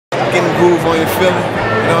getting the groove on, you feel me?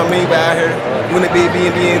 You know what I mean? But out here, when it be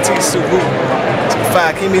BNT, super cool.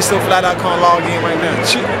 5, keep me SoFly.com, log in right now.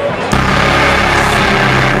 Chill.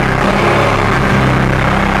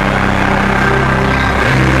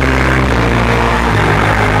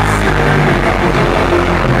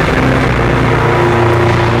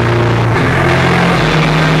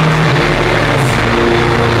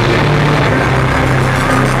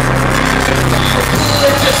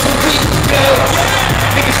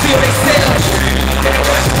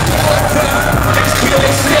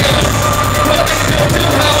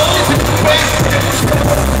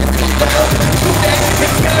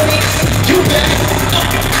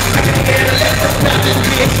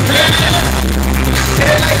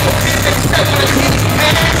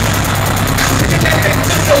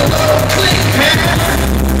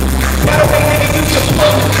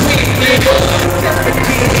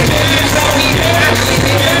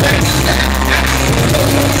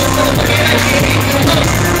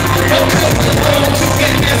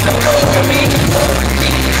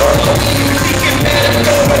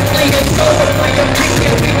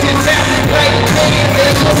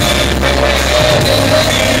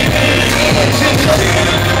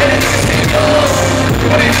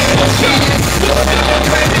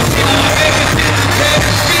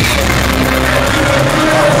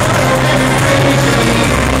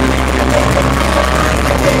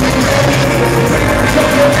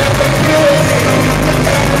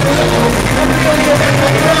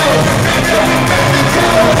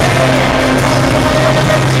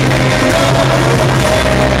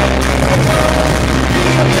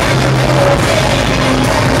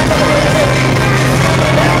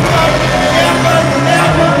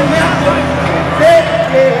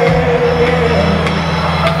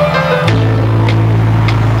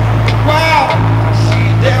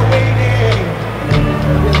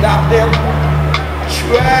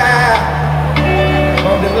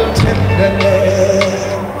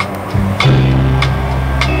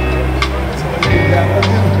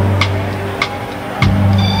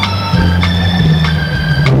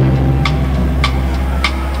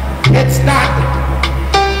 It's not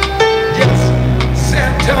just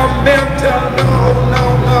sentimental, no, no,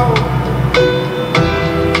 no.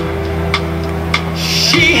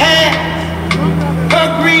 She has her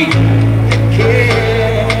grief and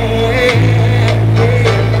care,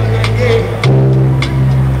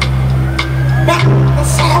 but the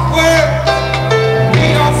soft words we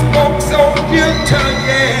all spoke so gentle,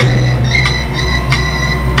 yeah.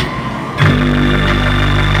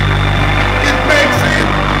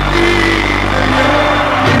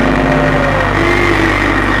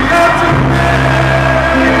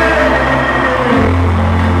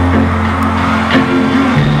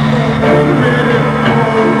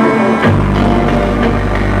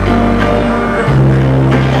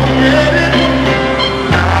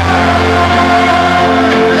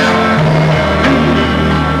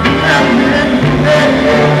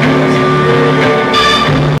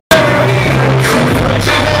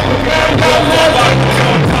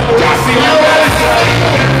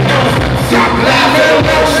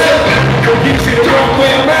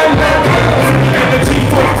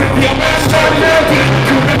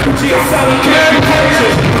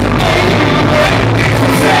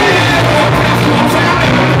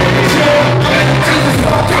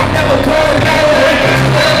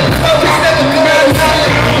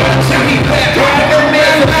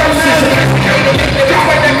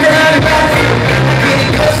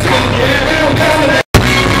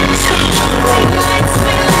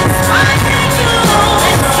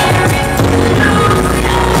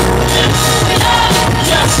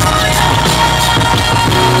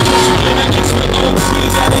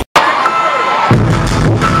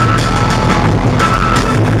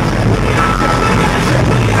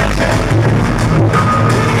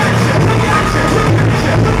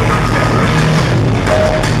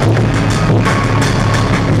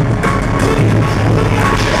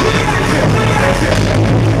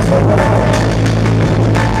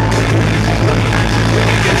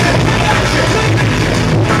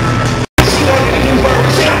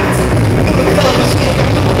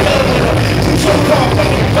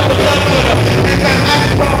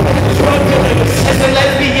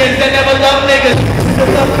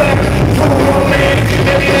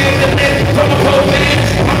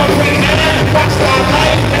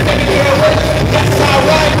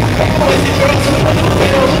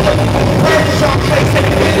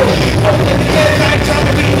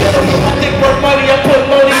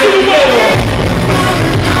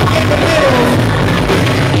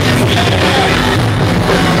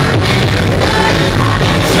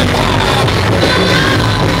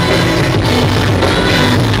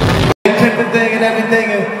 Tripping thing and everything,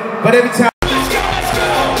 but every time.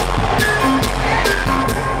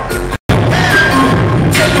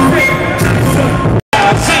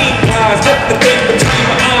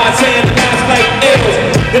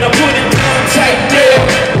 Then I put it down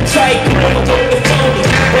tight grill with the phony.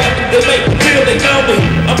 Rapping to make me feel they know me.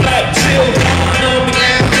 I'm like chill, on me.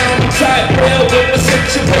 Tight grill with my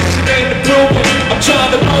situation ain't improving. I'm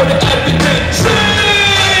trying to know that everything true.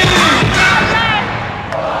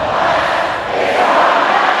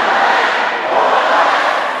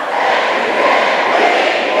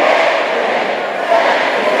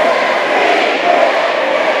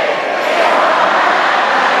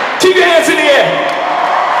 Keep your hands in the air.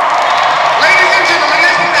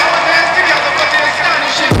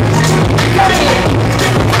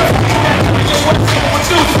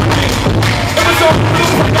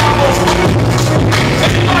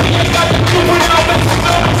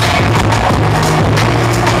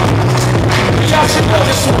 Y'all should know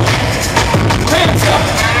this one. Hands up.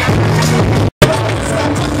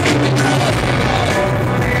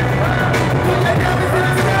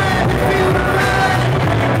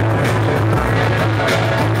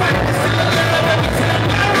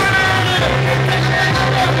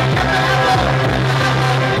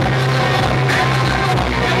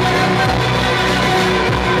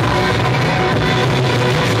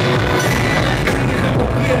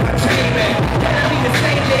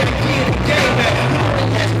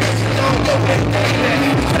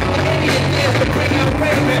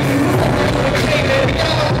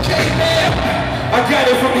 I got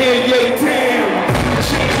it from here, yeah, damn.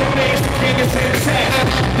 She remains the king is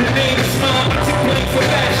intact. The name is mine, I take blame for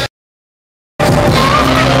that.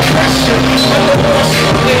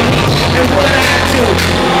 And what I do.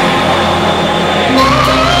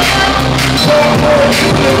 The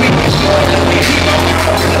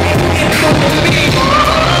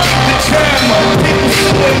drama, people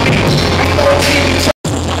suing me. I'm on TV.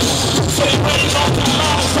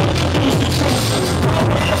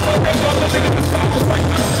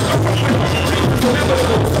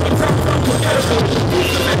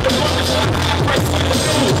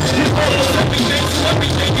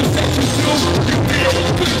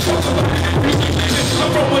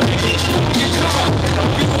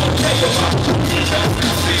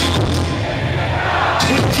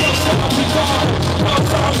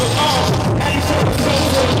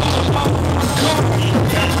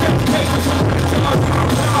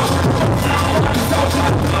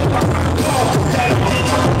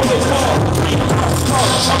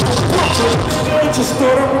 Just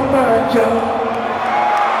thought I'd remind y'all.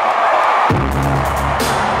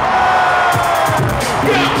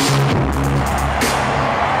 Yeah.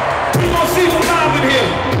 We gon' see who's live in here.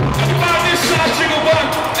 Everybody this side jiggle one.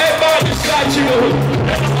 Everybody this side jiggle hook.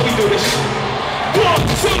 That's how we do this. 1,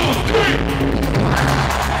 2, 3.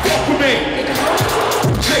 Fuck with me.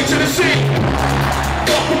 Straight to the scene.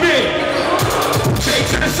 Fuck with me. Straight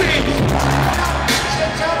to the scene.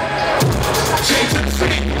 Straight to the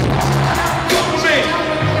scene.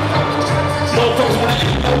 Motherfuckers wanna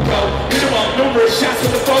act loco. Hit them up, numerous shots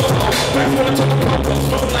with the photo. Friends wanna talk the coco,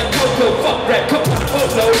 smoking like coco. Fuck rap, cup of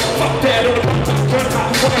photo. Fuck that on the run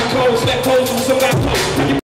hot, run clothes, let clothes, so got clothes.